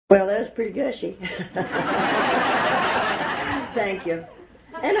Well, that was pretty gushy. Thank you.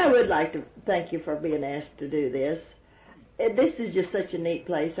 And I would like to thank you for being asked to do this. This is just such a neat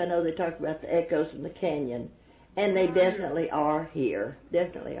place. I know they talk about the echoes from the canyon, and they definitely are here.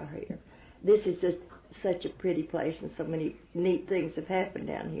 Definitely are here. This is just such a pretty place, and so many neat things have happened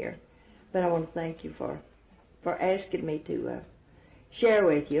down here. But I want to thank you for asking me to share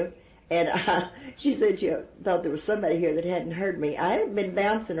with you. And she said she thought there was somebody here that hadn't heard me. I haven't been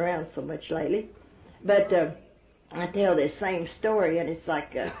bouncing around so much lately, but I tell this same story, and it's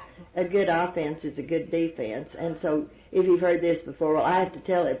like a good offense is a good defense. And so if you've heard this before, well, I have to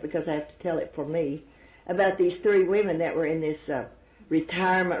tell it because I have to tell it for me, about these three women that were in this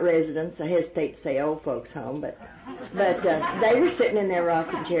retirement residence. I hesitate to say old folks' home, but they were sitting in their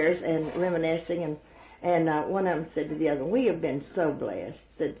rocking chairs and reminiscing, and one of them said to the other, we have been so blessed.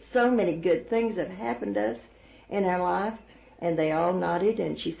 Said so many good things have happened to us in our life, and they all nodded,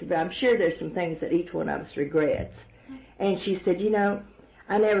 and she said, but I'm sure there's some things that each one of us regrets. And she said, you know,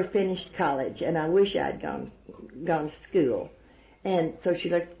 I never finished college, and I wish I'd gone to school. And so she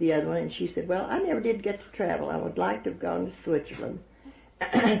looked at the other one, and she said, well, I never did get to travel. I would like to have gone to Switzerland.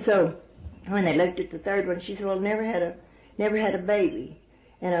 So when they looked at the third one, she said, well, never had a baby,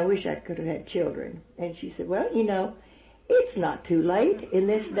 and I wish I could have had children. And she said, well, you know, it's not too late in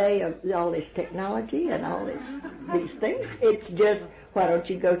this day of all this technology and all these things. It's just, why don't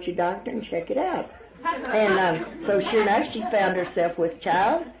you go to your doctor and check it out? And so sure enough, she found herself with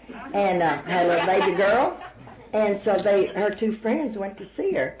child and had a little baby girl. And so her two friends went to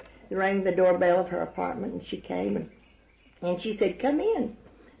see her. They rang the doorbell of her apartment, and she came, and she said, come in.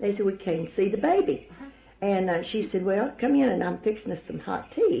 They said, we came to see the baby. And she said, well, come in, and I'm fixing us some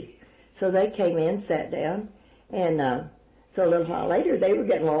hot tea. So they came in, sat down, and so a little while later, they were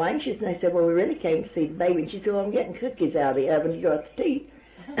getting a little anxious, and they said, well, we really came to see the baby. And she said, well, I'm getting cookies out of the oven to go with the tea.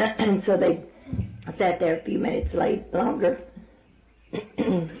 And so they sat there a few minutes longer,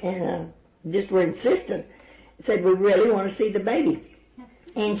 and just were insistent. Said, we really want to see the baby.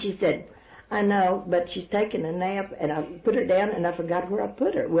 And she said, I know, but she's taking a nap, and I put her down, and I forgot where I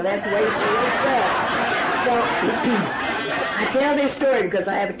put her. We'll have to wait till she wakes up. So I tell this story because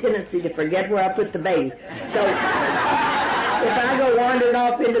I have a tendency to forget where I put the baby. So if I go wandering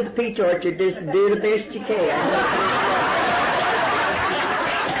off into the peach orchard, just do the best you can.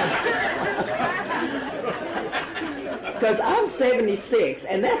 Because I'm 76,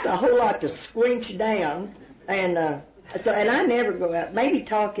 and that's a whole lot to squinch down, and I never go out. Maybe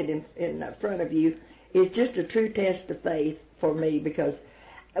talking in front of you is just a true test of faith for me, because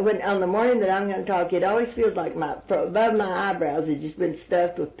when on the morning that I'm going to talk, it always feels like above my eyebrows has just been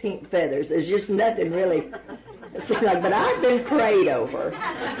stuffed with pink feathers. There's just nothing really. But I've been prayed over,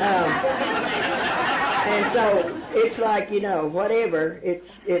 and so it's like, you know, whatever.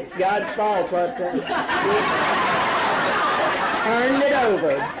 It's God's fault what earned it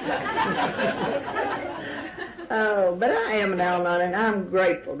over. Oh, but I am an Al-Anon, and I'm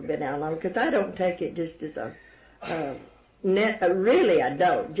grateful to be an Al-Anon, because I don't take it just as really I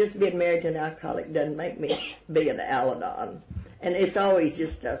don't. Just being married to an alcoholic doesn't make me be an Al-Anon. And it's always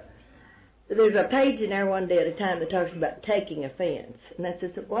just there's a page in there one day at a time that talks about taking offense. And that's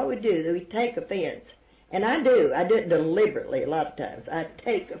just what we do, we take offense. And I do it deliberately a lot of times. I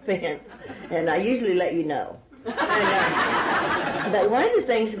take offense, and I usually let you know. And, but one of the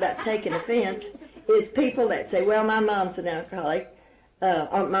things about taking offense is people that say, well, my mom's an alcoholic,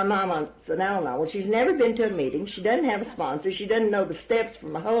 or my mom's an Al-Anon. Well, she's never been to a meeting. She doesn't have a sponsor. She doesn't know the steps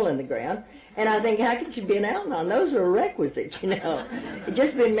from a hole in the ground. And I think, how can she be an Al-Anon? Those are requisites, you know.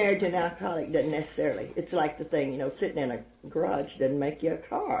 Just being married to an alcoholic doesn't necessarily. It's like the thing, you know, sitting in a garage doesn't make you a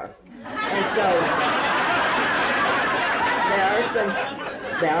car. And so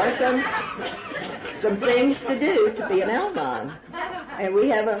there are some things to do to be an Al-Anon. And we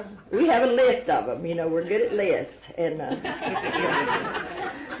have a list of them. You know, we're good at lists. And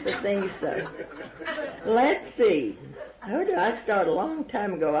the things. Let's see. How did I start? A long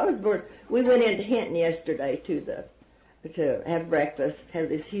time ago. I was born. We went into Hinton yesterday to have breakfast, have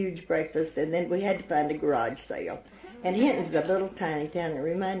this huge breakfast, and then we had to find a garage sale. And Hinton's a little tiny town. It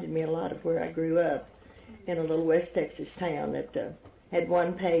reminded me a lot of where I grew up, in a little West Texas town that had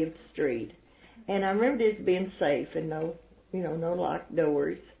one paved street. And I remember this being safe and no locked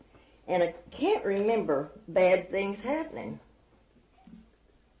doors. And I can't remember bad things happening.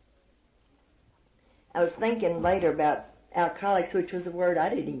 I was thinking later about alcoholics, which was a word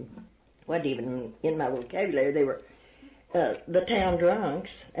wasn't even in my vocabulary. They were the town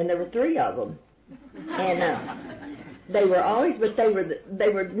drunks, and there were three of them. And they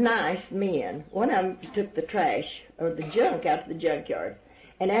were nice men. One of them took the trash or the junk out of the junkyard.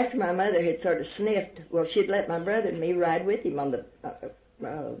 And after my mother had sort of sniffed, well, she'd let my brother and me ride with him on the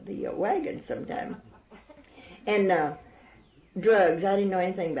wagon sometime. And drugs, I didn't know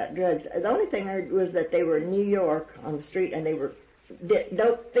anything about drugs. The only thing I heard was that they were in New York on the street and they were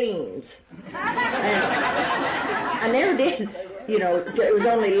dope fiends. And I never did, it was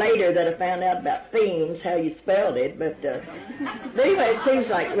only later that I found out about fiends, how you spelled it. But anyway, it seems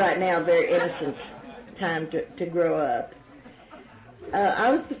like right now a very innocent time to grow up. I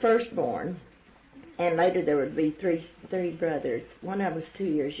was the firstborn, and later there would be three brothers. One I was 2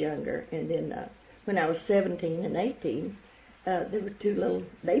 years younger, and then when I was 17 and 18, there were two little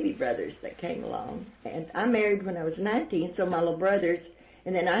baby brothers that came along. And I married when I was 19, so my little brothers,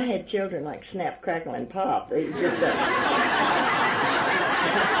 and then I had children like Snap, Crackle, and Pop. It was just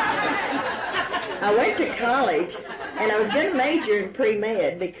I went to college, and I was going to major in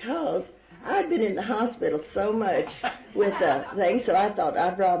pre-med because I'd been in the hospital so much with things, so I thought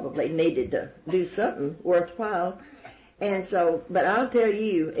I probably needed to do something worthwhile. And so, but I'll tell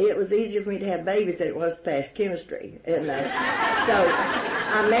you, it was easier for me to have babies than it was to pass chemistry. And so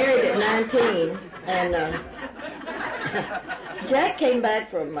I married at 19, and Jack came back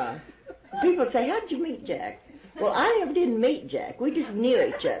from, people would say, how'd you meet Jack? Well, I never didn't meet Jack. We just knew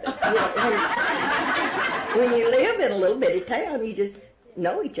each other. When you live in a little bitty town, you just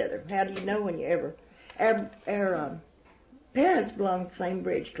know each other. How do you know when you ever... Our parents belonged to the same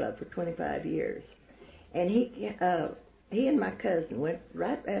bridge club for 25 years. And he and my cousin went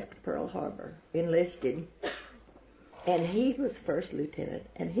right after Pearl Harbor, enlisted, and he was first lieutenant,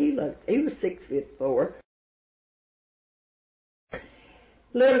 and he was 6'4",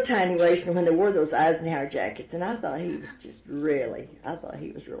 little tiny waist, and when they wore those Eisenhower jackets, and I thought he was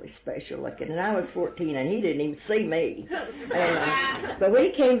really special looking, and I was 14, and he didn't even see me. And, but when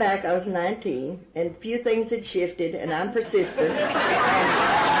he came back, I was 19, and a few things had shifted, and I'm persistent.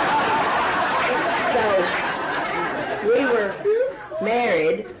 So we were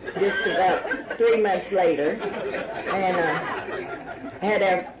married just about 3 months later, and had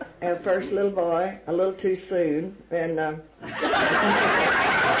our first little boy a little too soon, and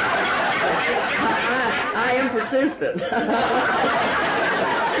I am persistent.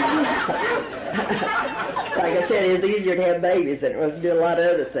 Like I said, it was easier to have babies than it was to do a lot of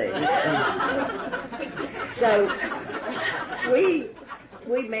other things. So we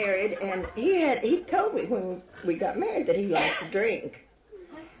married, and he told me when we got married that he liked to drink.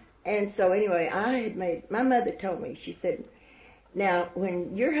 And so anyway, my mother told me, she said, now,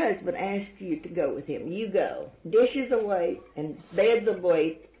 when your husband asks you to go with him, you go. Dishes will wait, and beds will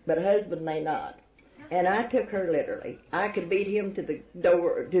wait, but a husband may not. And I took her literally. I could beat him to the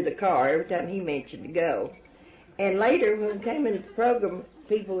door, to the car, every time he mentioned to go. And later, when we came into the program,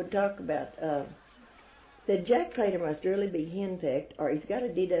 people would talk about, that Jack Clayton must really be henpecked, or he's got a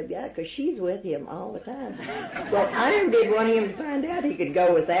DWI, because she's with him all the time. Well, I never did want him to find out he could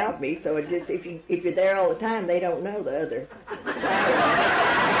go without me, so it just, if you're there all the time, they don't know the other.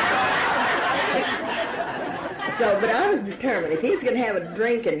 So, but I was determined, if he's going to have a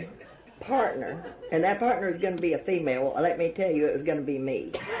drinking partner, and that partner is going to be a female, well, let me tell you, it was going to be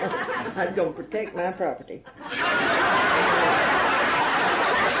me. I was going to protect my property.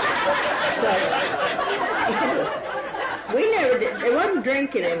 So, we never did. There wasn't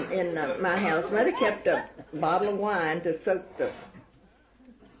drinking in my house. Mother kept a bottle of wine to soak the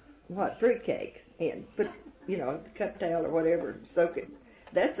fruitcake in. Put the cup towel or whatever, soak it.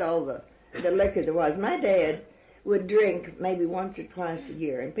 That's all the liquor there was. My dad would drink maybe once or twice a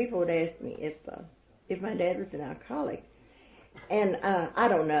year, and people would ask me if my dad was an alcoholic. And I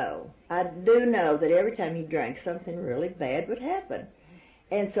don't know. I do know that every time he drank, something really bad would happen.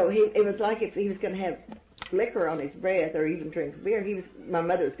 And so it was like if he was going to have liquor on his breath or even drink beer, my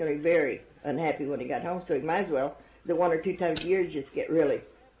mother was going to be very unhappy when he got home, so he might as well, the 1 or 2 times a year, just get really,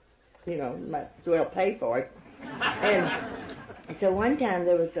 might as well pay for it. And so one time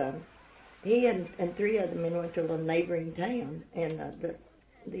there was, he and 3 other men went to a little neighboring town, and the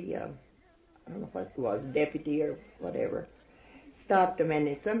I don't know what it was, deputy or whatever, stopped them,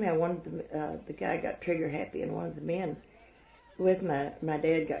 and somehow one of the guy got trigger happy, and one of the men with my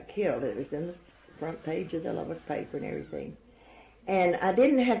dad got killed. It was in the front page of the Lubbock paper and everything. And I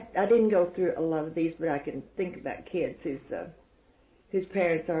didn't go through a lot of these, but I can think about kids whose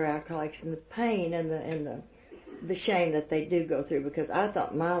parents are alcoholics, and the pain and the shame that they do go through, because I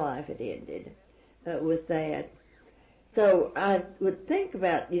thought my life had ended with that. So I would think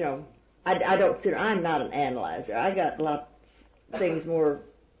about, I'm not an analyzer. I got lots of things more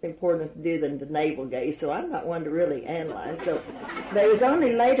important to do than the navel gaze, so I'm not one to really analyze. So, but it was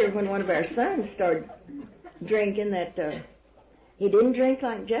only later when one of our sons started drinking that He didn't drink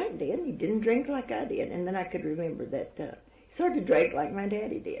like Jack did. He didn't drink like I did. And then I could remember that he sort of drank like my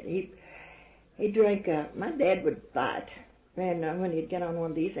daddy did. He drank, my dad would fight. And when he'd get on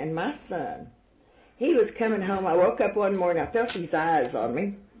one of these, and my son, he was coming home. I woke up one morning, I felt his eyes on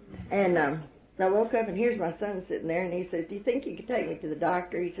me. And I woke up, and here's my son sitting there, and he says, do you think you could take me to the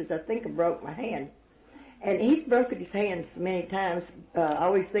doctor? He says, I think I broke my hand. And he's broken his hands many times. I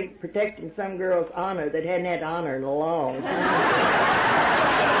always think protecting some girl's honor that hadn't had honor in a long time.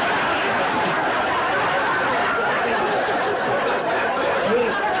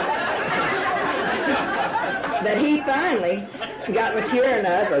 But he finally got mature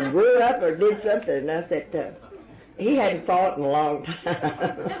enough or grew up or did something enough that he hadn't fought in a long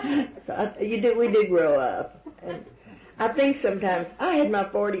time. So we did grow up. And I think sometimes, I had my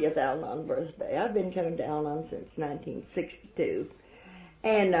 40th Al-Anon birthday. I've been coming to Al-Anon since 1962.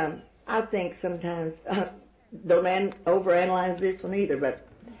 And I think sometimes, don't overanalyze this one either, but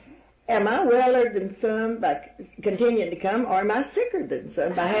am I weller than some by continuing to come, or am I sicker than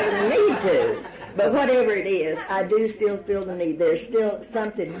some by having a need to? But whatever it is, I do still feel the need. There's still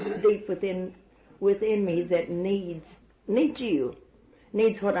something deep within me that needs you,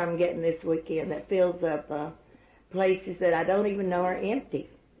 needs what I'm getting this weekend, that fills up places that I don't even know are empty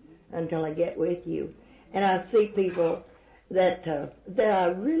until I get with you. And I see people that I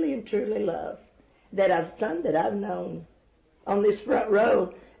really and truly love, some that I've known on this front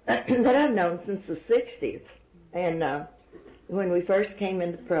row that I've known since the 60s. And when we first came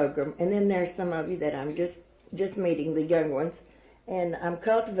in the program, and then there's some of you that I'm just meeting, the young ones, and I'm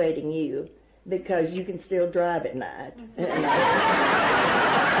cultivating you because you can still drive at night. And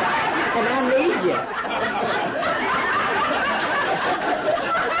I need you.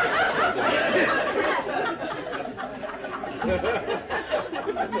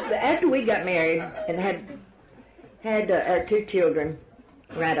 After we got married and had our 2 children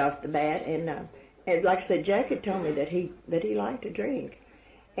right off the bat, and like I said, Jack had told me that he liked to drink,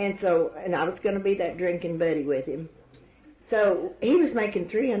 and I was going to be that drinking buddy with him. So he was making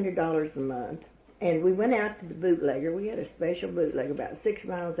 $300 a month, and we went out to the bootlegger. We had a special bootlegger about 6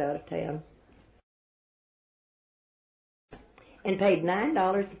 miles out of town, and paid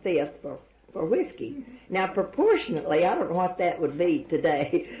 $9 a fifth for whiskey. Now, proportionately, I don't know what that would be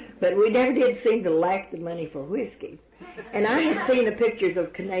today, but we never did seem to lack the money for whiskey. And I had seen the pictures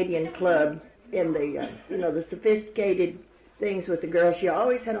of Canadian Club in the, the sophisticated things with the girls. She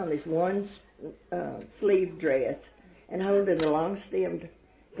always had on this one sleeve dress and holding a long-stemmed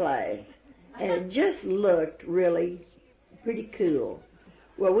glass. And it just looked really pretty cool.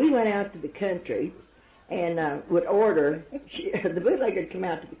 Well, we went out to the country and would order. The bootlegger would come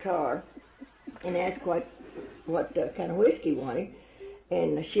out to the car and ask what kind of whiskey he wanted,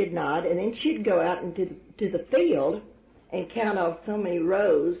 and she'd nod, and then she'd go out into the field and count off so many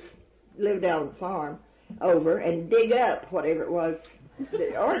rows, lived out on the farm, over, and dig up whatever it was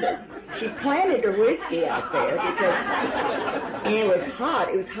they ordered. She planted her whiskey out there and it was hot.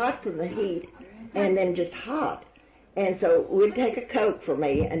 It was hot from the heat, and then just hot. And so we'd take a Coke for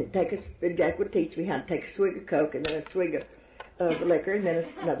me, and Jack would teach me how to take a swig of Coke, and then a swig of liquor, and then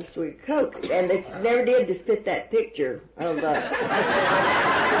another swig of Coke. And they never did just fit that picture of...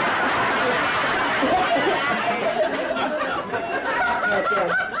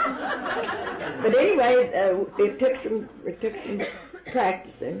 But anyway, it took some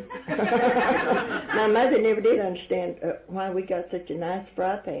practicing. My mother never did understand why we got such a nice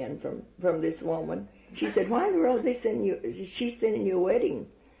fry pan from this woman. She said, "Why in the world is she's sending you a wedding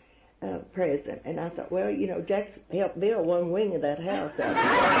present?" And I thought, well, Jack's helped build one wing of that house out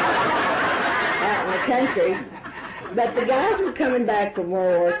in the country. But the guys were coming back from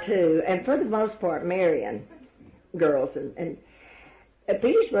World War II, and for the most part, marrying girls, and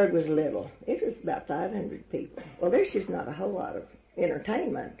Petersburg was little. It was about 500 people. Well, there's just not a whole lot of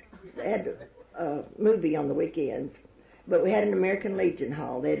entertainment. They had a movie on the weekends, but we had an American Legion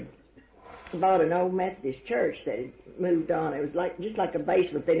Hall. They'd bought an old Methodist church that had moved on. It was just like a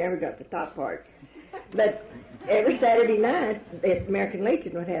basement. They never got the top part. But every Saturday night, the American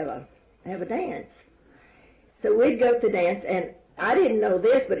Legion would have a dance. So we'd go to dance, and I didn't know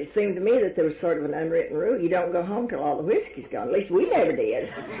this, but it seemed to me that there was sort of an unwritten rule. You don't go home till all the whiskey's gone. At least we never did.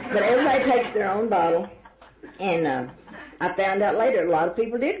 But everybody takes their own bottle. And I found out later a lot of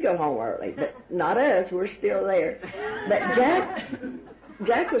people did go home early, but not us. We're still there. But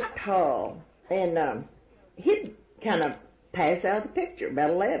Jack was tall, and he'd kind of pass out of the picture,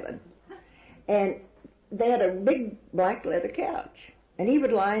 about 11. And they had a big black leather couch, and he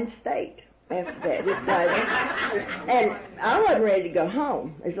would lie in state after that. It's like, and I wasn't ready to go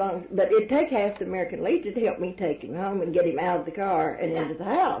home but it'd take half the American Legion to help me take him home and get him out of the car and into the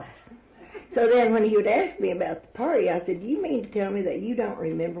house. So then when he would ask me about the party, I said, "Do you mean to tell me that you don't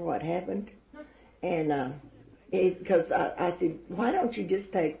remember what happened?" And because I said, "Why don't you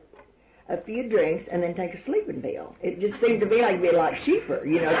just take a few drinks and then take a sleeping pill?" It just seemed to me like it'd be a lot cheaper,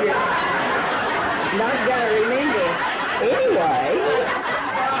 you know. If you're not going to remember anyway.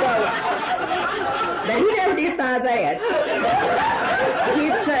 But he never did buy that.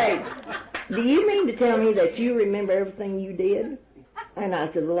 He'd say, "Do you mean to tell me that you remember everything you did?" And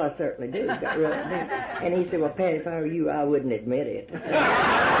I said, "Well, I certainly do." And he said, "Well, Pat, if I were you, I wouldn't admit it."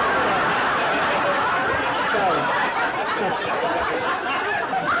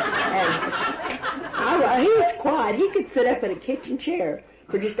 He was quiet. He could sit up in a kitchen chair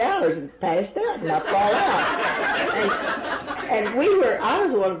for just hours and pass out and not fall out. And I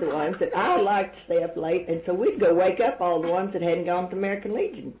was one of the ones that I liked to stay up late, and so we'd go wake up all the ones that hadn't gone to American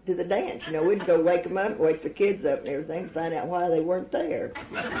Legion to the dance. You know, we'd go wake them up, wake the kids up and everything, find out why they weren't there.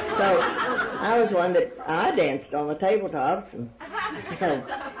 So I was one that I danced on the tabletops, and so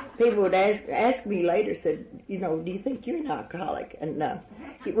people would ask me later, said, "You know, do you think you're an alcoholic?" And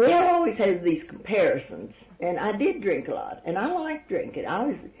we always had these comparisons, and I did drink a lot, and I like drinking. I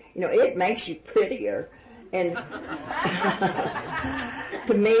always, you know, it makes you prettier, and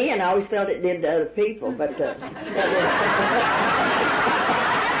to me, and I always felt it did to other people, but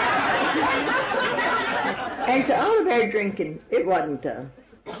and so all of our drinking, it wasn't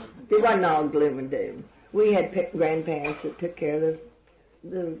all gloom and doom. We had grandparents that took care of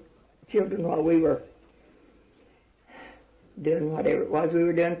the children while we were doing whatever it was we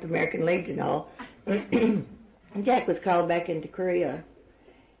were doing at the American Legion Hall. And Jack was called back into Korea,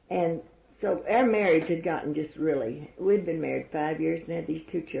 and so our marriage had gotten just really, we'd been married 5 years and had these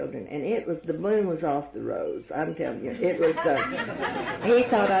 2 children, and the bloom was off the rose. I'm telling you, it was, he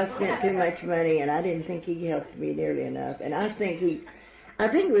thought I spent too much money, and I didn't think he helped me nearly enough, and I think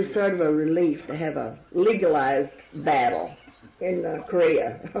it was sort of a relief to have a legalized battle in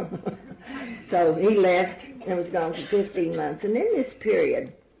Korea. So he left and was gone for 15 months, and in this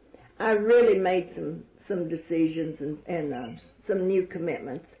period, I really made some decisions and some new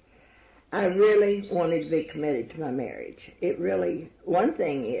commitments. I really wanted to be committed to my marriage. One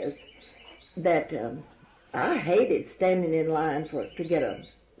thing is that I hated standing in line to get a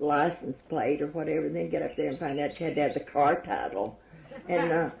license plate or whatever, and then get up there and find out you had to have the car title,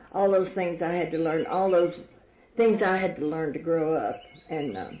 and all those things I had to learn, all those things I had to learn to grow up,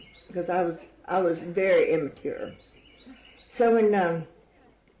 and because I was very immature. So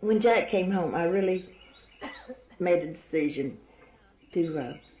when Jack came home, I really made a decision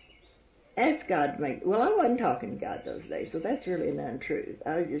to ask God to make. Well, I wasn't talking to God those days, so that's really an untruth.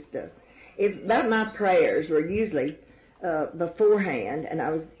 I was just about my prayers were usually beforehand, and I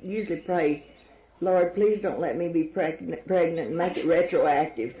was usually pray, "Lord, please don't let me be pregnant and make it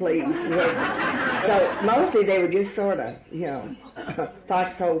retroactive, please." So mostly they were just sort of, you know,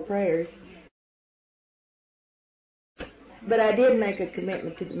 foxhole prayers. But I did make a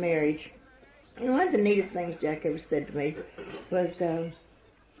commitment to the marriage. And one of the neatest things Jack ever said to me was,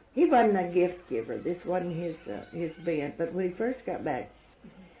 he wasn't a gift giver. This wasn't his bent. But when he first got back,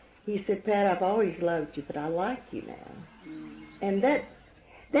 he said, "Pat, I've always loved you, but I like you now." And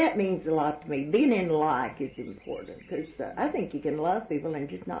that means a lot to me. Being in like is important, because I think you can love people and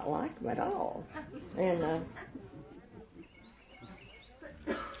just not like them at all. And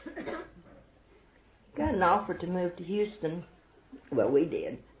got an offer to move to Houston. Well, we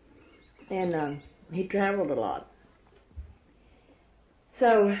did. And he traveled a lot.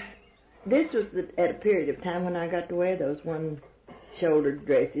 So this was at a period of time when I got to wear those one-shouldered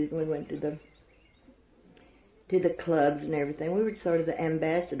dresses, and we went to the clubs and everything. We were sort of the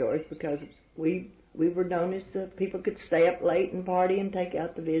ambassadors, because we were known as the people could stay up late and party and take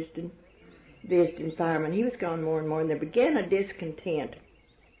out the visiting firemen. He was gone more and more, and there began a discontent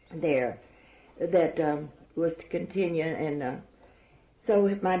there that was to continue. And so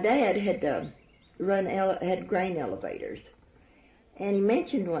my dad had had grain elevators, and he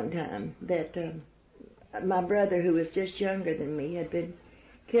mentioned one time that my brother, who was just younger than me, had been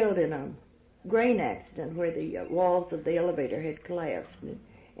killed in a grain accident where the walls of the elevator had collapsed,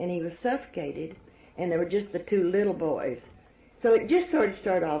 and he was suffocated, and there were just the 2 little boys. So it just sort of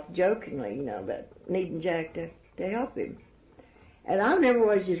started off jokingly, you know, about needing Jack to help him. And I never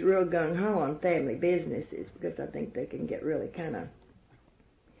was just real gung-ho on family businesses, because I think they can get really kind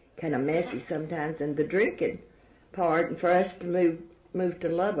of messy sometimes, and the drinking part, and for us to move to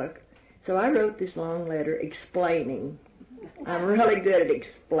Lubbock. So I wrote this long letter explaining I'm really good at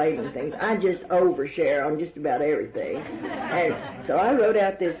explaining things. I just overshare on just about everything. And so I wrote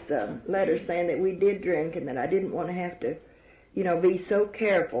out this letter saying that we did drink and that I didn't want to have to, be so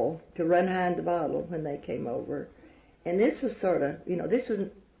careful to run behind the bottle when they came over. And this was sort of,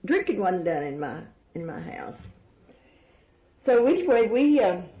 drinking wasn't done in my house. So anyway,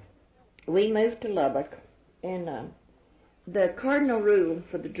 we moved to Lubbock, and the cardinal rule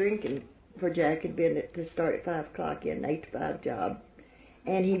for the drinking for Jack had been to start at 5 o'clock. He had an 8 to 5 job,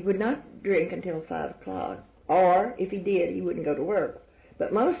 and he would not drink until 5 o'clock, or if he did, he wouldn't go to work.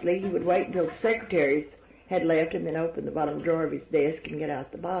 But mostly he would wait until the secretaries had left and then open the bottom drawer of his desk and get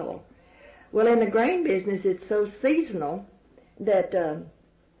out the bottle. Well, in the grain business, it's so seasonal that,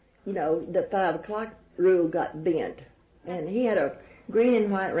 the 5 o'clock rule got bent. And he had a green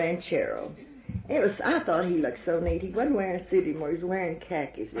and white ranchero. I thought he looked so neat. He wasn't wearing a suit anymore. He was wearing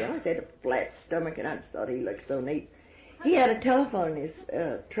khakis. He always had a flat stomach, and I just thought he looked so neat. He had a telephone in his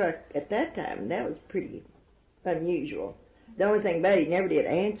truck at that time, and that was pretty unusual. The only thing about it, he never did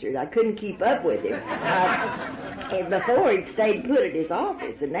answer it. I couldn't keep up with him. Before, he'd stayed put at his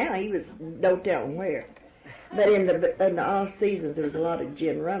office, and now he was don't tell him where. But in the off seasons, there was a lot of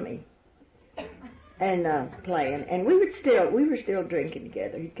gin rummy and playing, and we were still drinking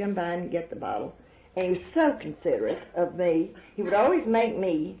together. He'd come by and get the bottle, and he was so considerate of me. He would always make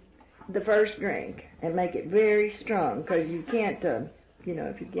me the first drink and make it very strong, because you can't, if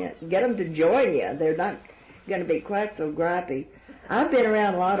you can't get them to join you, they're not going to be quite so gripey. I've been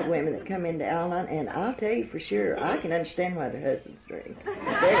around a lot of women that come into Al-Anon, and I'll tell you for sure, I can understand why their husbands drink.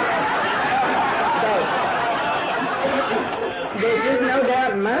 There's just no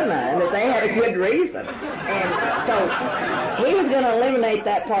doubt in my mind that they had a good reason. And so he was going to eliminate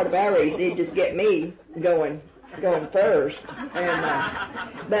that part of our reason. He'd just get me going first.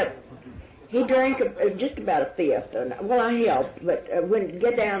 And but he drank just about a fifth. Well, I helped, but when it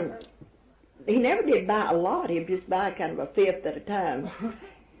get down, he never did buy a lot. He'd just buy kind of a fifth at a time.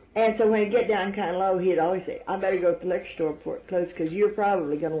 And so when he'd get down kind of low, he'd always say, I better go to the liquor store before it closes, because you're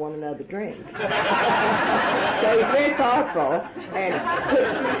probably going to want another drink. So he's very thoughtful and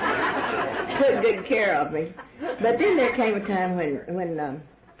took good care of me. But then there came a time when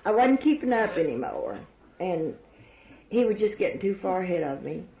I wasn't keeping up anymore, and he was just getting too far ahead of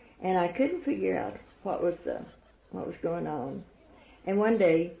me, and I couldn't figure out what was going on. And one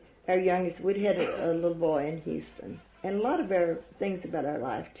day, our youngest, we'd had a little boy in Houston. And a lot of our things about our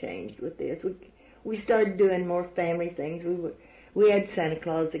life changed with this. We started doing more family things. We had Santa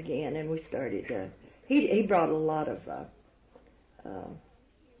Claus again, and we started. He brought a lot of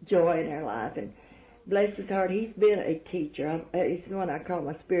joy in our life, and bless his heart, he's been a teacher. He's the one I call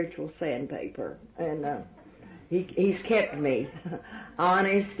my spiritual sandpaper, and he's kept me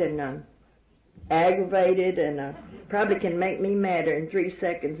honest and aggravated, and probably can make me madder in 3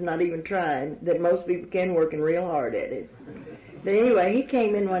 seconds, not even trying, that most people can, working real hard at it. But anyway, he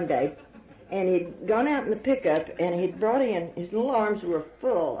came in one day, and he'd gone out in the pickup, and he'd brought in, his little arms were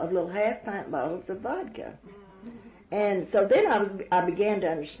full of little half-pint bottles of vodka. And so then I began to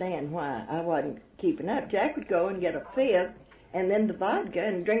understand why I wasn't keeping up. Jack would go and get a fifth, and then the vodka,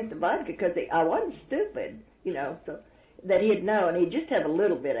 and drink the vodka, because I wasn't stupid, so that he'd know, and he'd just have a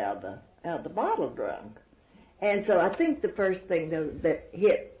little bit out of the bottle drunk. And so I think the first thing that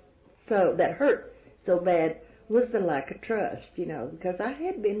hurt so bad was the lack of trust, because I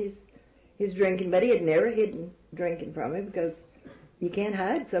had been his drinking, but he had never hidden drinking from me, because you can't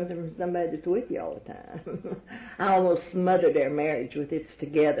hide something from somebody that's with you all the time. I almost smothered their marriage with its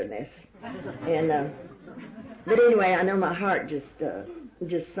togetherness. And but anyway, I know my heart just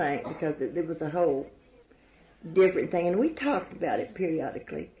sank, because it was a whole different thing, and we talked about it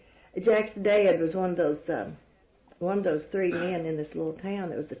periodically. Jack's dad was one of those 3 men in this little town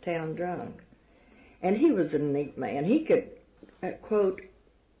that was the town drunk. And he was a neat man. He could quote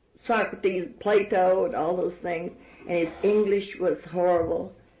Socrates, Plato, and all those things, and his English was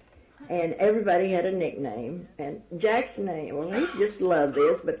horrible, and everybody had a nickname. And Jack's name, well, he just loved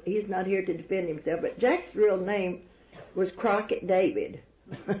this, but he's not here to defend himself, but Jack's real name was Crockett David.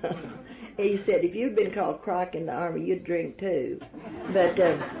 He said if you'd been called Crock in the Army, you'd drink too. But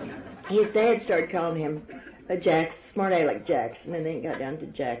his dad started calling him Smart Aleck Jackson, and then it got down to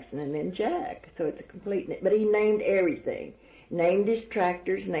Jackson, and then Jack. So it's a complete name. But he named everything. Named his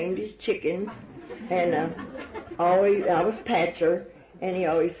tractors, named his chickens, and I was Patser, and he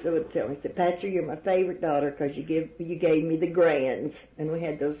always would tell me, he said, Patser, you're my favorite daughter, because you gave me the grands, and we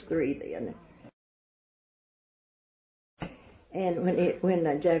had those 3 then. And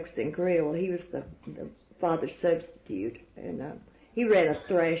when Jack was in Korea, well, he was the father's substitute, and he ran a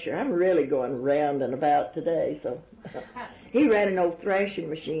thrasher. I'm really going round and about today, so He ran an old thrashing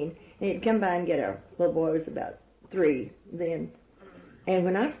machine, and he'd come by and get our little boy was about 3 then. And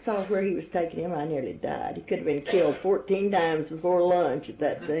when I saw where he was taking him, I nearly died. He could have been killed 14 times before lunch at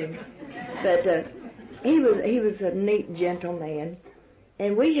that thing. But he was a neat, gentle man.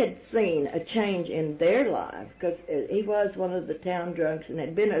 And we had seen a change in their life, because he was one of the town drunks and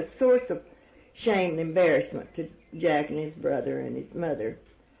had been a source of shame and embarrassment to Jack and his brother and his mother.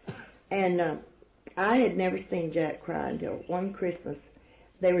 And I had never seen Jack cry until one Christmas.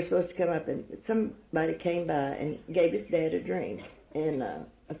 They were supposed to come up, and somebody came by and gave his dad a drink. And I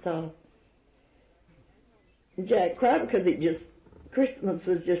saw Jack cry because Christmas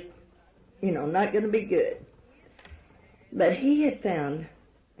was just, not going to be good. But he had found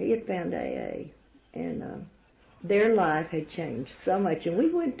AA, and their life had changed so much. And we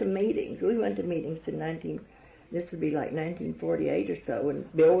went to meetings. We went to meetings in this would be like 1948 or so, when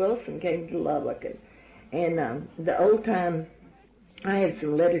Bill Wilson came to Lubbock. And the old time, I have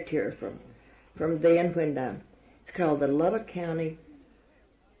some literature from then when it's called the Lubbock County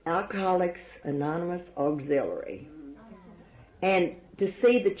Alcoholics Anonymous Auxiliary. And to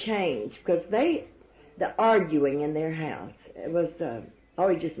see the change, because the arguing in their house, it was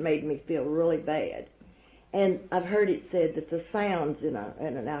always just made me feel really bad. And I've heard it said that the sounds in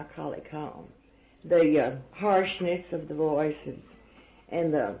an alcoholic home, the harshness of the voices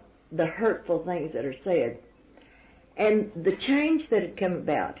and the hurtful things that are said, and the change that had come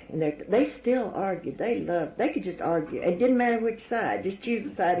about, and they still argued. They could just argue. It didn't matter which side. Just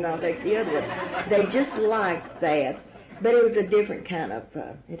choose a side and I'll take the other one. They just liked that. But it was a different kind of,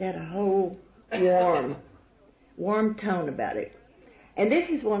 it had a whole warm tone about it. And this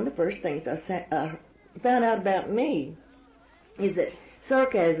is one of the first things I found out about me, is that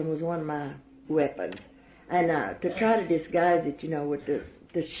sarcasm was one of my weapons. And to try to disguise it, with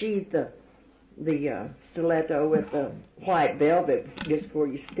to sheathe the stiletto with the white velvet just before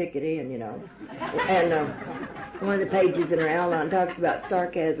you stick it in, And one of the pages in our outline talks about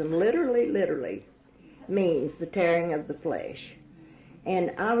sarcasm literally means the tearing of the flesh.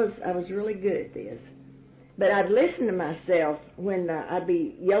 And I was really good at this. But I'd listen to myself when I'd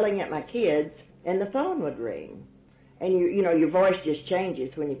be yelling at my kids and the phone would ring. And your voice just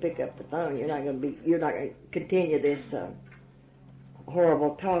changes when you pick up the phone. You're not going to continue this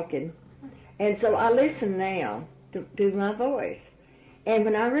horrible talking. And so I listen now to my voice. And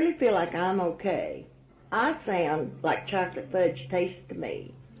when I really feel like I'm okay, I sound like chocolate fudge tastes to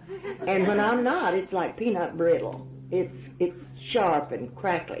me. And when I'm not, it's like peanut brittle. It's sharp and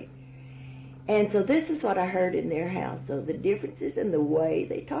crackly. And so this is what I heard in their house. So the differences in the way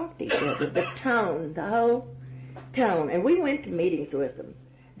they talked to each other, the tone, the whole tone. And we went to meetings with them.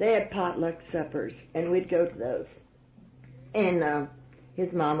 They had potluck suppers, and we'd go to those. And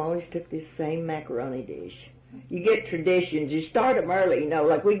his mom always took this same macaroni dish. You get traditions. You start them early,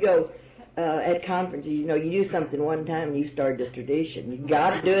 like we go at conferences, you do something one time and you started a tradition. You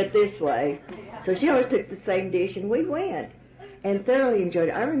got to do it this way. So she always took the same dish, and we went and thoroughly enjoyed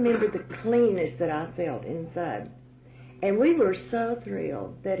it. I remember the cleanness that I felt inside. And we were so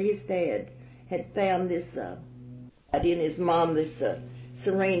thrilled that his dad had found this, and his mom, this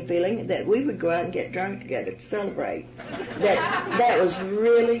serene feeling that we would go out and get drunk together to celebrate. That was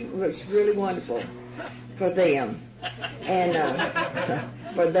really wonderful for them and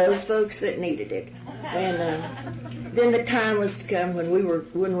for those folks that needed it. And then the time was to come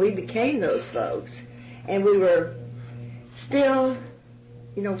when we became those folks, and we were still,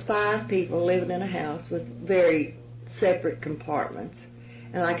 5 people living in a house with very separate compartments.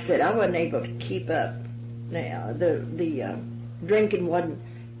 And like I said, I wasn't able to keep up. Now the drinking wasn't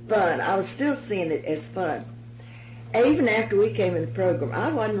fun. I was still seeing it as fun. And even after we came in the program,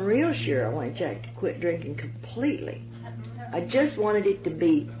 I wasn't real sure I wanted Jack to quit drinking completely. I just wanted it to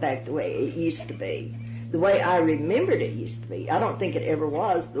be back the way it used to be, the way I remembered it used to be. I don't think it ever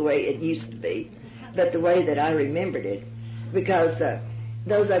was the way it used to be, but the way that I remembered it. Because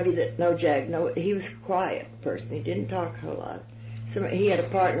those of you that know Jack know he was a quiet person. He didn't talk a whole lot. He had a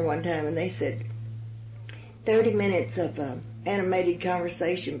partner one time, and they said 30 minutes of animated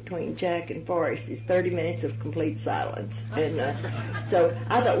conversation between Jack and Forrest is 30 minutes of complete silence. And so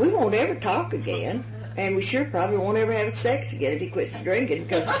I thought, we won't ever talk again, and we sure probably won't ever have sex again if he quits drinking,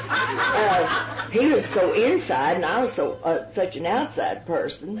 because he was so inside and I was such an outside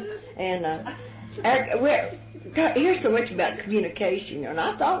person. And here's so much about communication, and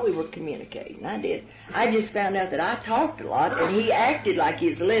I thought we were communicating. I did. I just found out that I talked a lot, and he acted like he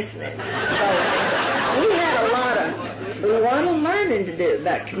was listening. So we had a lot of learning to do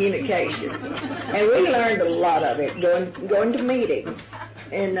about communication, and we learned a lot of it going to meetings.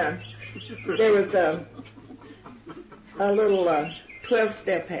 And there was a little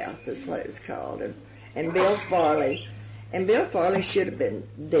 12-step house, is what it's called, and Bill Farley. And Bill Farley should have been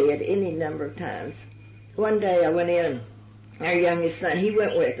dead any number of times. One day I went in, our youngest son, he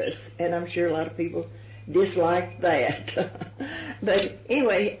went with us, and I'm sure a lot of people disliked that. But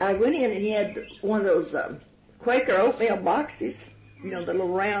anyway, I went in and he had one of those Quaker oatmeal boxes, the little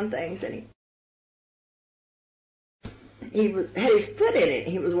round things, and he had his foot in it.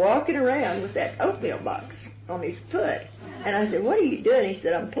 He was walking around with that oatmeal box on his foot. And I said, "What are you doing?" He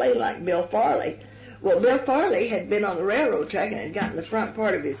said, "I'm playing like Bill Farley." Well, Bill Farley had been on the railroad track and had gotten the front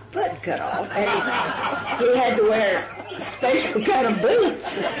part of his foot cut off, and he had to wear special kind of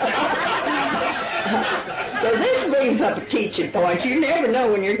boots. So this brings up a teaching point. You never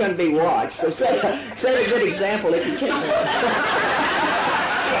know when you're going to be watched, so set a good example if you can.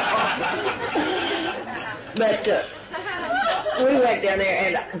 But we went down there,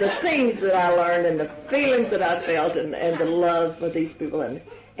 and the things that I learned and the feelings that I felt and the love for these people, and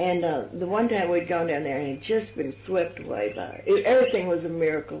the one time we'd gone down there and had just been swept away by it. Everything was a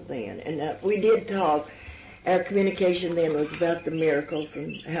miracle then, and we did talk. Our communication then was about the miracles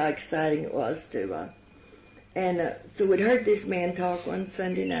and how exciting it was to so we'd heard this man talk one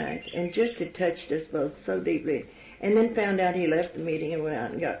Sunday night, and just had touched us both so deeply, and then found out he left the meeting and went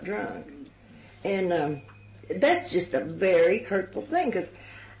out and got drunk. And that's just a very hurtful thing, because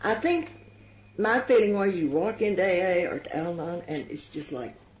I think my feeling was you walk into AA or to Al-Anon, and it's just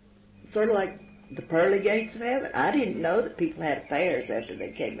like, sort of like the pearly gates of heaven. I didn't know that people had affairs after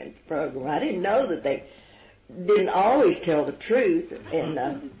they came into the program. I didn't know that they didn't always tell the truth, and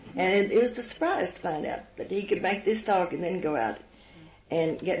it was a surprise to find out that he could make this talk and then go out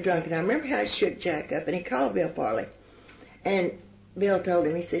and get drunk. And I remember how it shook Jack up, and he called Bill Farley, and Bill told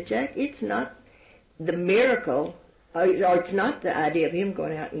him, he said, "Jack, it's not the miracle, or it's not the idea of him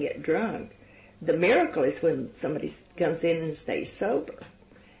going out and get drunk. The miracle is when somebody comes in and stays sober.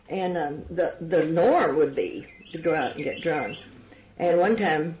 And the norm would be to go out and get drunk." And one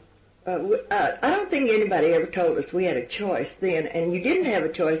time, I don't think anybody ever told us we had a choice then, and you didn't have a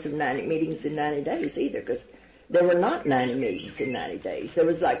choice of 90 meetings in 90 days either, because there were not 90 meetings in 90 days. There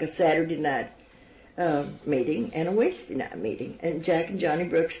was like a Saturday night meeting and a Wednesday night meeting, and Jack and Johnny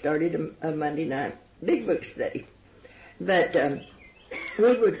Brooks started a Monday night big book study. But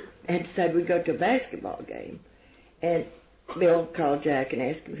we had decided we'd go to a basketball game, and Bill called Jack and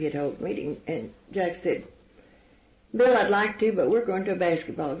asked him if he'd hold a meeting, and Jack said, "Bill, I'd like to, but we're going to a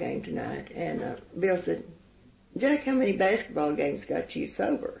basketball game tonight." And Bill said, "Jack, how many basketball games got you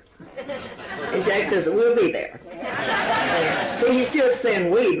sober?" And Jack says, "We'll be there." So he's still saying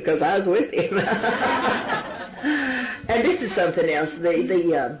we because I was with him. And this is something else.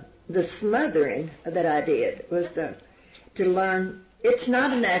 The smothering that I did was to learn it's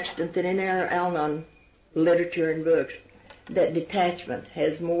not an accident that in our Al-Anon literature and books that detachment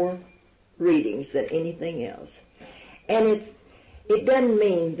has more readings than anything else. And it doesn't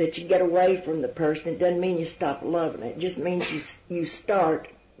mean that you get away from the person. It doesn't mean you stop loving it. It just means you start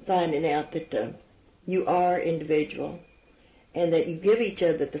finding out that you are individual and that you give each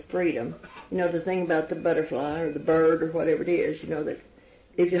other the freedom. The thing about the butterfly or the bird or whatever it is, that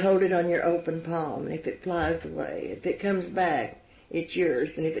if you hold it on your open palm, and if it flies away, if it comes back, it's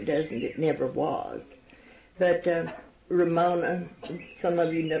yours, and if it doesn't, it never was. But Ramona, some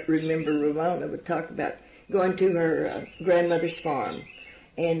of you remember Ramona, would talk about going to her grandmother's farm,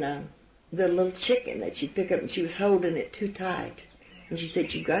 and the little chicken that she'd pick up, and she was holding it too tight. And she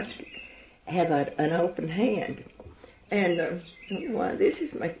said, "You've got to have an open hand." And why, this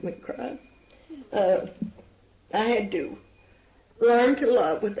is making me cry. I had to learn to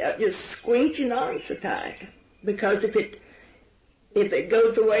love without just squinching on so tight, because if it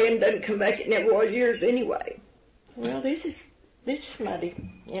goes away and doesn't come back, it never was yours anyway. Well, this is mighty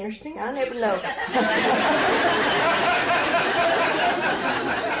interesting. I never know.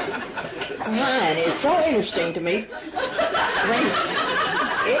 Mine is so interesting to me.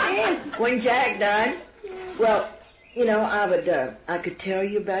 When Jack died, well, I could tell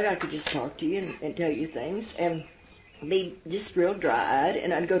you about it. I could just talk to you and tell you things and be just real dry-eyed.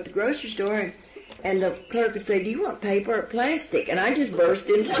 And I'd go to the grocery store and the clerk would say, "Do you want paper or plastic?" And I just burst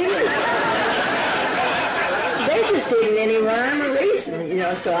into tears. There just isn't any rhyme or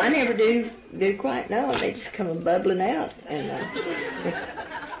reason, so I never do quite know. They just come bubbling out, and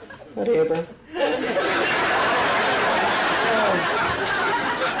whatever.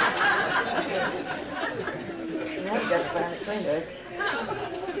 I've got to find the Kleenex.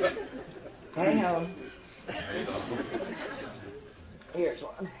 Hang on. Here's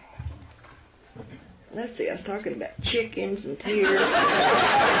one. Let's see, I was talking about chickens and tears.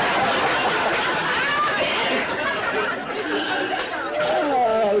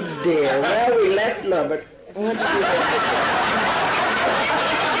 dear. Well, we left Lubbock. What did you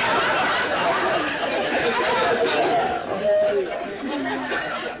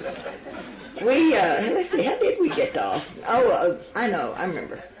let's see, how did we get to Austin? Oh, I know, I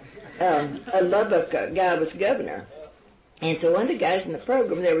remember. A Lubbock guy was governor. And so one of the guys in the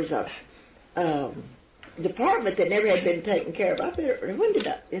program, there was a department that never had been taken care of. I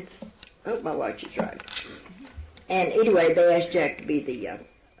hope my watch is right. And anyway, they asked Jack to be the,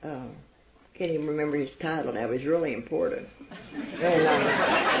 can't even remember his title now, it was really important.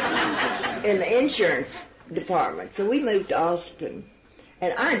 And in the insurance department. So we moved to Austin.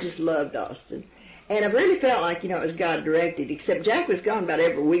 And I just loved Austin. And I really felt like, it was God-directed, except Jack was gone about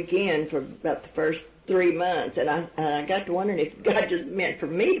every weekend for about the first 3 months. And I got to wondering if God just meant for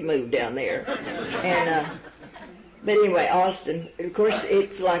me to move down there. And but anyway, Austin, of course,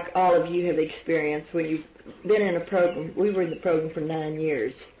 it's like all of you have experienced when you've been in a program. We were in the program for 9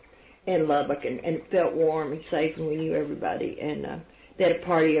 years in Lubbock, and it felt warm and safe, and we knew everybody. And they had a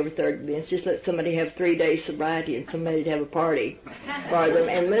party every third month. Just let somebody have 3 days sobriety and somebody'd have a party for them.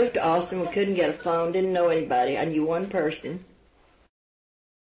 And moved to Austin. We couldn't get a phone, didn't know anybody. I knew one person.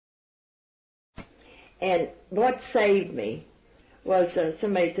 And what saved me was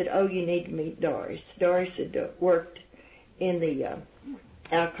somebody said, oh, you need to meet Doris. Doris had worked in the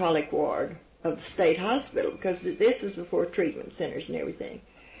alcoholic ward of the state hospital, because this was before treatment centers and everything.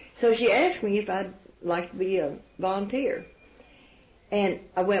 So she asked me if I'd like to be a volunteer. And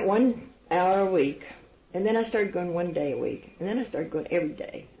I went 1 hour a week, and then I started going 1 day a week, and then I started going every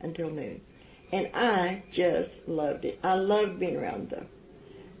day until noon. And I just loved it. I loved being around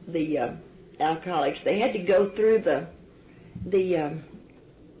the alcoholics. They had to go through the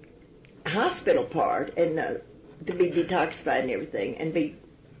hospital part and to be detoxified and everything, and be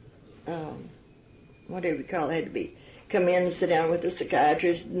whatever you call it, had to be come in and sit down with the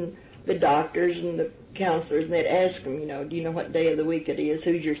psychiatrist and the doctors and the counselors, and they'd ask them, do you know what day of the week it is?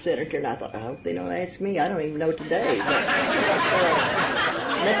 Who's your senator? And I thought, I hope they don't ask me. I don't even know today. But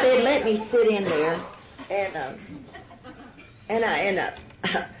they'd let me sit in there, and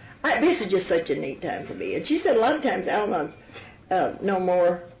this is just such a neat time for me. And she said a lot of times Al-Anons know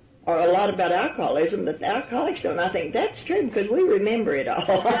more or a lot about alcoholism that the alcoholics don't. I think that's true, because we remember it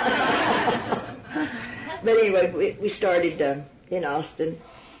all. But anyway, we started in Austin.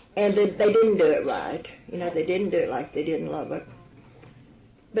 And they didn't do it right. They didn't do it like they did in Lubbock.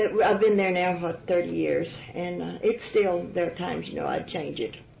 But I've been there now, 30 years, and it's still, there are times, I'd change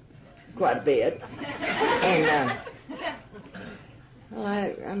it quite a bit. And, well,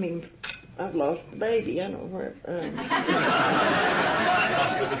 I mean, I've lost the baby. I don't know where.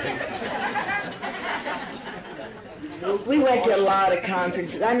 We went to a lot of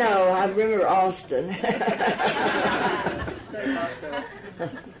conferences. I know, I remember Austin.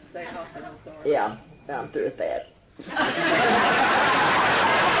 Yeah, I'm through with that.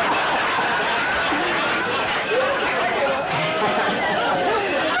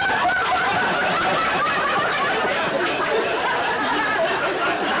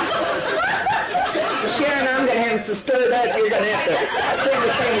 Sharon, I'm going to have to stir that. You're going to have to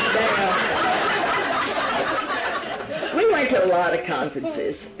figure things down. We went to a lot of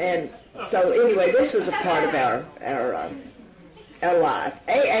conferences, and so anyway, this was a part of our life.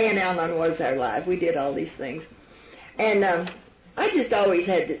 AA and Al-Anon was our life. We did all these things. And I just always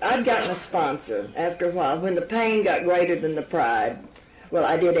I'd gotten a sponsor after a while. When the pain got greater than the pride, well,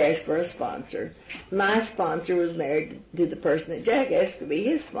 I did ask for a sponsor. My sponsor was married to the person that Jack asked to be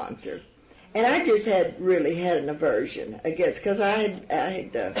his sponsor. And I just really had an aversion against, because I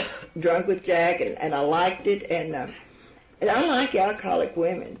had drunk with Jack, and I liked it, and I like alcoholic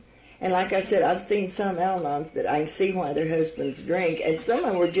women. And like I said, I've seen some Al-Anons that I can see why their husbands drink, and some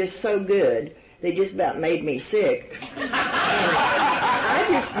of them were just so good, they just about made me sick. And I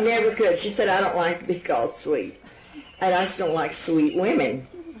just never could. She said, I don't like to be called sweet, and I just don't like sweet women.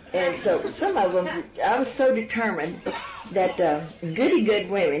 And so some of them, I was so determined that goody-good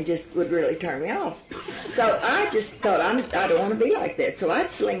women just would really turn me off. So I just thought, I don't want to be like that. So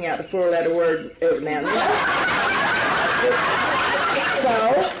I'd sling out a 4-letter word every now and then.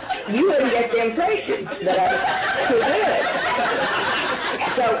 So you wouldn't get the impression that I was too good.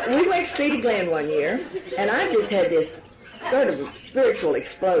 So we went to Cedar Glen one year, and I just had this sort of spiritual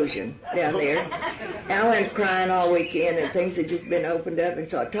explosion down there. And I went crying all weekend, and things had just been opened up. And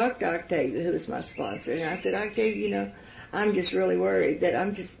so I talked to Octavia, who was my sponsor, and I said, Octavia, I'm just really worried that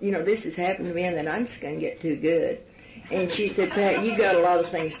I'm just, this has happened to me, and that I'm just going to get too good. And she said, Pat, you got a lot of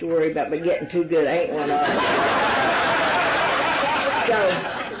things to worry about, but getting too good ain't one of them. So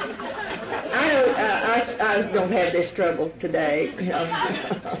I don't have this trouble today,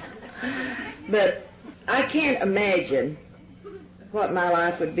 But I can't imagine what my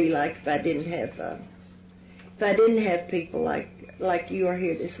life would be like if I didn't have people like you are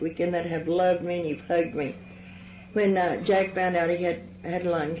here this weekend that have loved me and you've hugged me. When Jack found out he had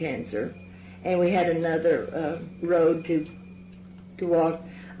lung cancer, and we had another road to walk,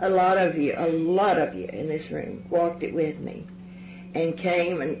 a lot of you in this room walked it with me and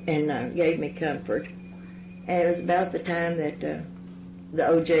came and gave me comfort. And it was about the time that the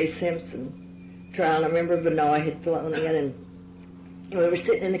O.J. Simpson trial. I remember Benoit had flown in, and we were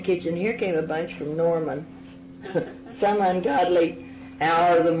sitting in the kitchen. Here came a bunch from Norman, some ungodly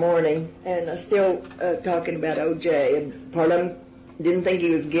hour of the morning, and still talking about O.J. And part of them didn't think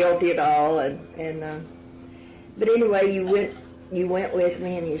he was guilty at all. But anyway, you went with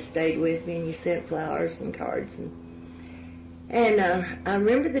me, and you stayed with me, and you sent flowers and cards. And I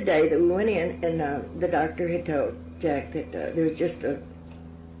remember the day that we went in, and the doctor had told Jack that there was just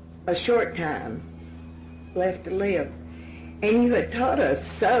a short time left to live. And you had taught us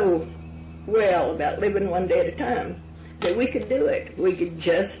so well about living one day at a time that we could do it. We could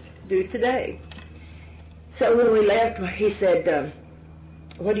just do today. So when we left, he said,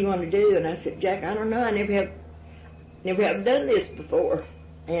 what do you want to do? And I said, Jack, I don't know. I never have done this before.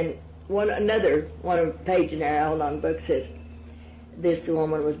 And one of Page and Al-Anon books says, this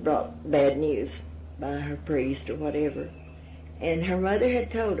woman was brought bad news by her priest or whatever. And her mother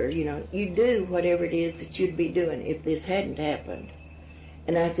had told her, you do whatever it is that you'd be doing if this hadn't happened.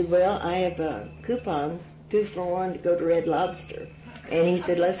 And I said, well, I have coupons, 2 for 1 to go to Red Lobster. And he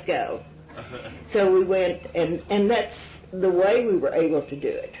said, let's go. So we went, and that's the way we were able to do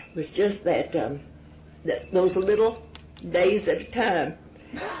it, was just that those little days at a time.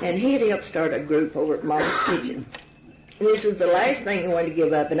 And he had helped start a group over at Mama's Kitchen. And this was the last thing he wanted to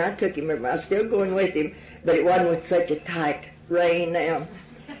give up, and I took him. Remember, I was still going with him, but it wasn't with such a tight rein now.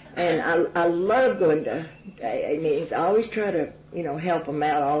 And I love going to AA meetings. I always try to, help them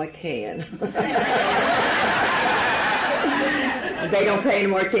out all I can. They don't pay any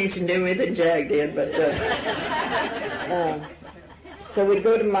more attention to me than Jack did, but so we'd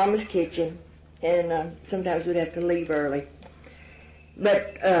go to Mama's Kitchen, and sometimes we'd have to leave early.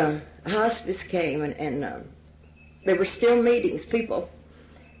 But hospice came, and there were still meetings. People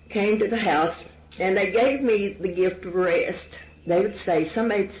came to the house, and they gave me the gift of rest. They would stay,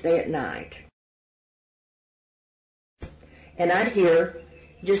 somebody would stay at night. And I'd hear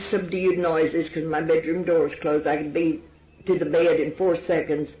just subdued noises because my bedroom door was closed. I could be to the bed in 4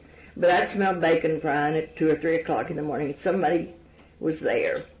 seconds, but I'd smell bacon frying at 2 or 3 o'clock in the morning, and somebody was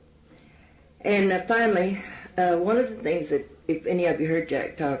there. And finally, one of the things that, if any of you heard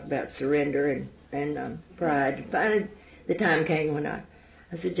Jack talk about surrender and pride, finally the time came when I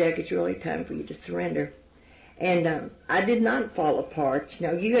said, Jack, it's really time for you to surrender. And I did not fall apart.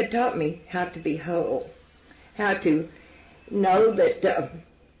 You had taught me how to be whole, how to know that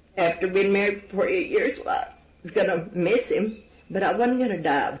after being married for 48 years, I was going to miss him, but I wasn't going to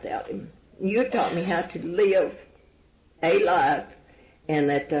die without him. You had taught me how to live a life, and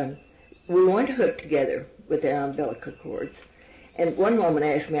that we weren't hooked together with our umbilical cords. And one woman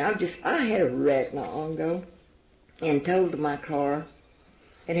asked me, I had a wreck not long ago, and totaled my car,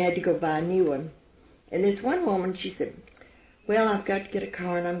 and had to go buy a new one. And this one woman, she said, well, I've got to get a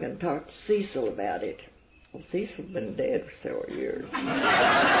car, and I'm going to talk to Cecil about it. Well, Cecil's been dead for several years.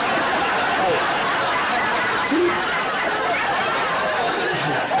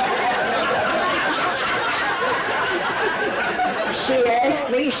 She asked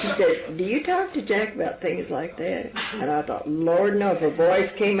me, she said, do you talk to Jack about things like that? And I thought, Lord, no, if her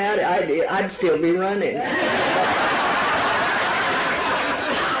voice came out, I'd still be running.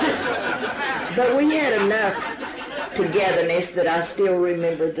 But we had enough togetherness that I still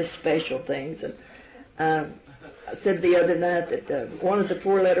remember the special things. And I said the other night that one of the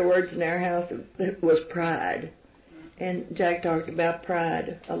 4-letter words in our house was pride. And Jack talked about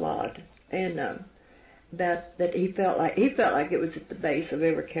pride a lot. And about that he felt like it was at the base of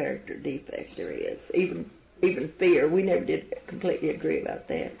every character defect there is, even fear. We never did completely agree about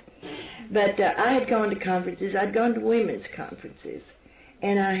that. But I had gone to conferences. I'd gone to women's conferences,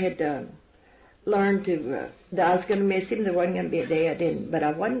 and I had learned that I was going to miss him. There wasn't going to be a day I didn't, but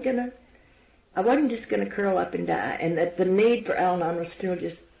I wasn't just going to curl up and die. And that the need for Al-Anon was still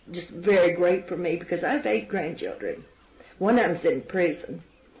just very great for me, because I have 8 grandchildren. One of them's in prison.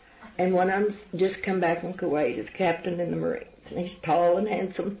 And one of them's just come back from Kuwait as captain in the Marines. And he's tall and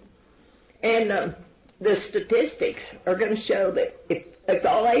handsome. And the statistics are going to show that if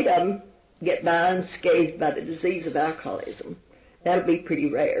all 8 of them get by unscathed by the disease of alcoholism, that'll be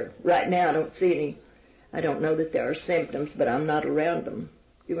pretty rare. Right now I don't see any. I don't know that there are symptoms, but I'm not around them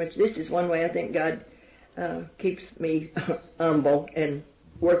too much. This is one way I think God keeps me humble and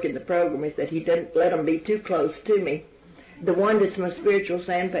working the program, is that He doesn't let them be too close to me. The one that's my spiritual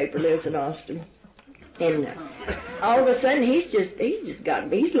sandpaper lives in Austin, and all of a sudden he's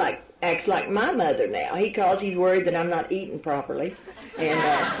like acts like my mother now. He's worried that I'm not eating properly, and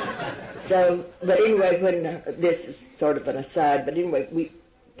but anyway, when this is sort of an aside, but anyway, we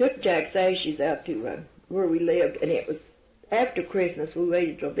took Jack's ashes out to where we lived, and it was after Christmas. We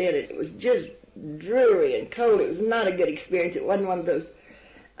waited till then, and it was just dreary and cold. It was not a good experience. It wasn't one of those,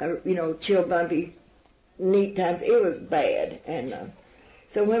 chill, bumpy, neat times. It was bad, and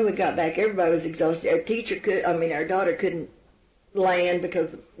so when we got back, everybody was exhausted. Our daughter couldn't land because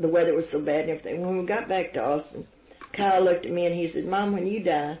the weather was so bad and everything. When we got back to Austin, Kyle looked at me and he said, "Mom, when you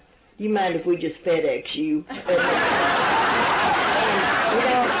die, do you mind if we just FedEx you?"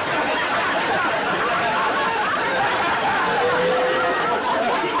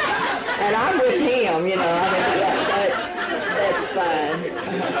 And I'm with him, that's fine.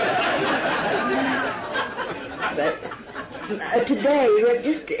 But today,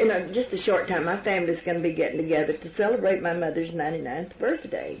 in just a short time, my family's going to be getting together to celebrate my mother's 99th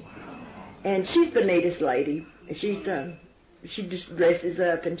birthday. And she's the neatest lady. She just dresses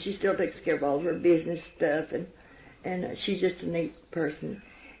up, and she still takes care of all of her business stuff, and she's just a neat person.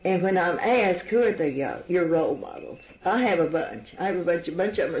 And when I'm asked, who are your role models, I have a bunch. A bunch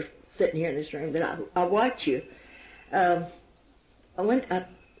of them are sitting here in this room that I watch you.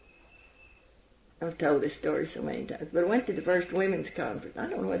 I've told this story so many times, but I went to the first women's conference. I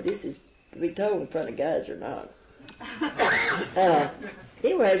don't know whether this is to be told in front of guys or not.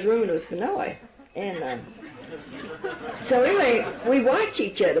 Anyway, I was rooming with Pinoy, and so anyway, we watch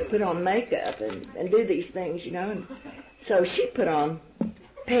each other put on makeup and do these things, And so she put on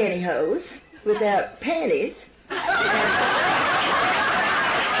pantyhose without panties, and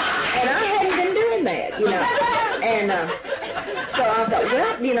I hadn't been doing that, And so I thought,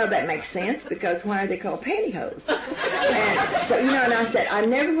 well, that makes sense, because why are they called pantyhose? And so, and I said, I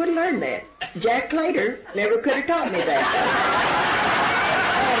never would have learned that. Jack Claytor never could have taught me that.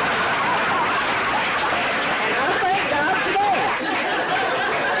 And I thank God for that.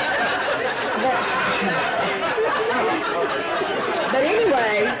 But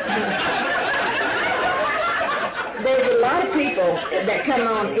anyway, there's a lot of people that come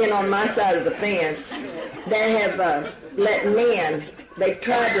in on my side of the fence that have they've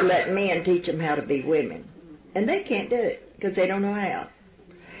tried to let men teach them how to be women. And they can't do it because they don't know how.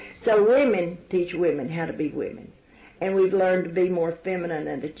 So women teach women how to be women. And we've learned to be more feminine,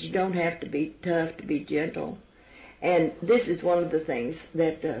 and that you don't have to be tough to be gentle. And this is one of the things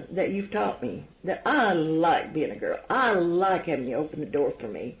that you've taught me, that I like being a girl. I like having you open the door for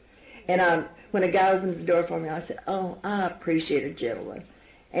me. And when a guy opens the door for me, I say, "Oh, I appreciate a gentleman."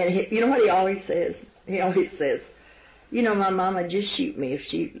 And you know what he always says? He always says, "My mama just shoot me if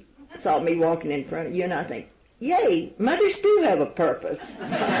she saw me walking in front of you." And I think, yay, mothers do have a purpose.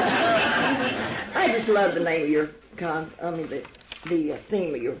 I just love the name of your the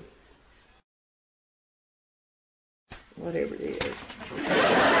theme of your whatever it is.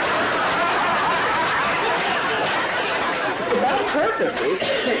 It's about purposes.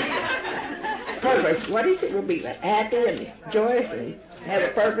 Purpose. What is it? We'll be happy and joyous and have a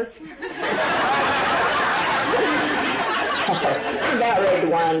purpose. I'm about ready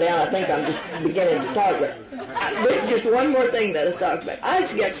to wind down. I think I'm just beginning to talk, but there's just one more thing that I talked about. I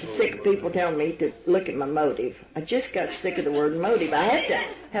just got so sick of people telling me to look at my motive. I just got sick of the word motive. I had to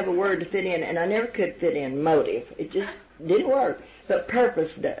have a word to fit in, and I never could fit in motive. It just didn't work. But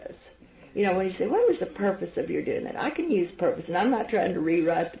purpose does. When you say, what was the purpose of your doing that? I can use purpose, and I'm not trying to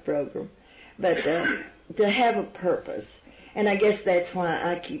rewrite the program, but to have a purpose. And I guess that's why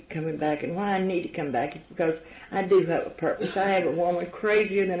I keep coming back, and why I need to come back is because I do have a purpose. I have a woman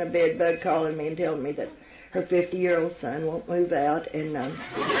crazier than a bed bug calling me and telling me that her 50-year-old son won't move out, and and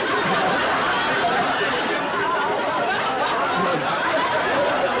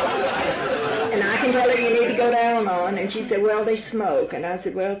I can tell her, you need to go down on, and she said, well, they smoke, and I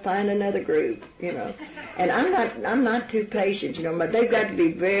said, well, find another group, And I'm not too patient, but they've got to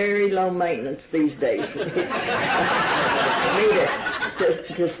be very low maintenance these days for me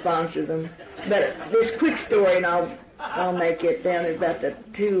to sponsor them. But this quick story, and I'll make it down, about the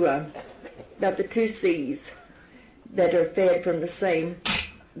two seas that are fed from the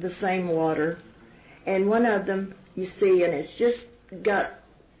same water, and one of them you see, and it's just got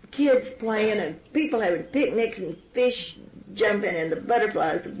kids playing and people having picnics and fish jumping and the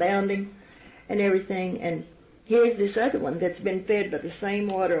butterflies abounding and everything. And here's this other one that's been fed by the same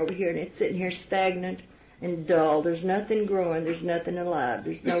water over here, and it's sitting here stagnant and dull. There's nothing growing. There's nothing alive.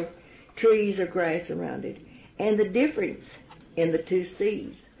 There's no trees or grass around it. And the difference in the two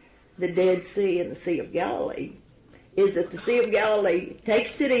seas, the Dead Sea and the Sea of Galilee, is that the Sea of Galilee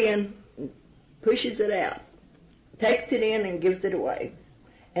takes it in, pushes it out, takes it in and gives it away.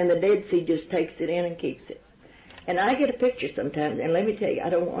 And the Dead Sea just takes it in and keeps it. And I get a picture sometimes, and let me tell you, I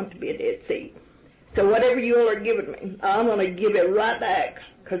don't want to be a Dead Sea. So whatever you all are giving me, I'm going to give it right back,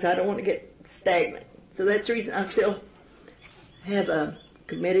 because I don't want to get stagnant. So that's the reason I still have a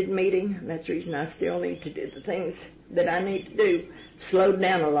committed meeting, and that's the reason I still need to do the things that I need to do. Slowed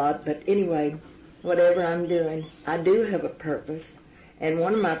down a lot, but anyway, whatever I'm doing, I do have a purpose, and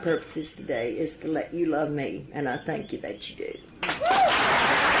one of my purposes today is to let you love me, and I thank you that you do.